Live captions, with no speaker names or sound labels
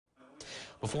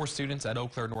Before students at Eau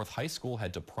Claire North High School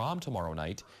head to prom tomorrow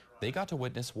night, they got to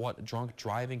witness what drunk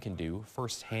driving can do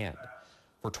firsthand.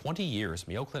 For 20 years,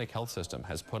 Mayo Clinic Health System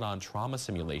has put on trauma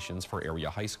simulations for area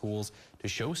high schools to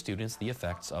show students the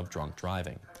effects of drunk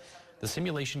driving. The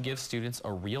simulation gives students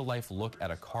a real-life look at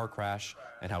a car crash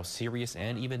and how serious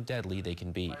and even deadly they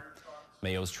can be.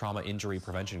 Mayo's Trauma Injury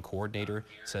Prevention Coordinator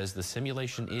says the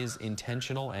simulation is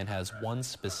intentional and has one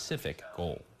specific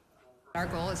goal. Our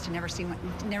goal is to never see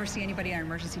anybody in our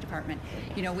emergency department.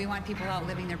 You know, we want people out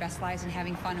living their best lives and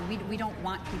having fun, and we don't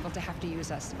want people to have to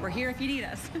use us. We're here if you need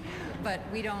us, but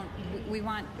we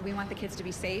want the kids to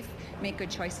be safe, make good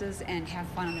choices, and have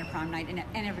fun on their prom night and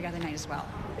every other night as well.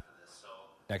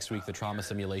 Next week, the trauma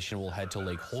simulation will head to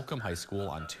Lake Holcomb High School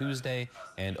on Tuesday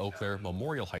and Eau Claire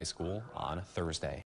Memorial High School on Thursday.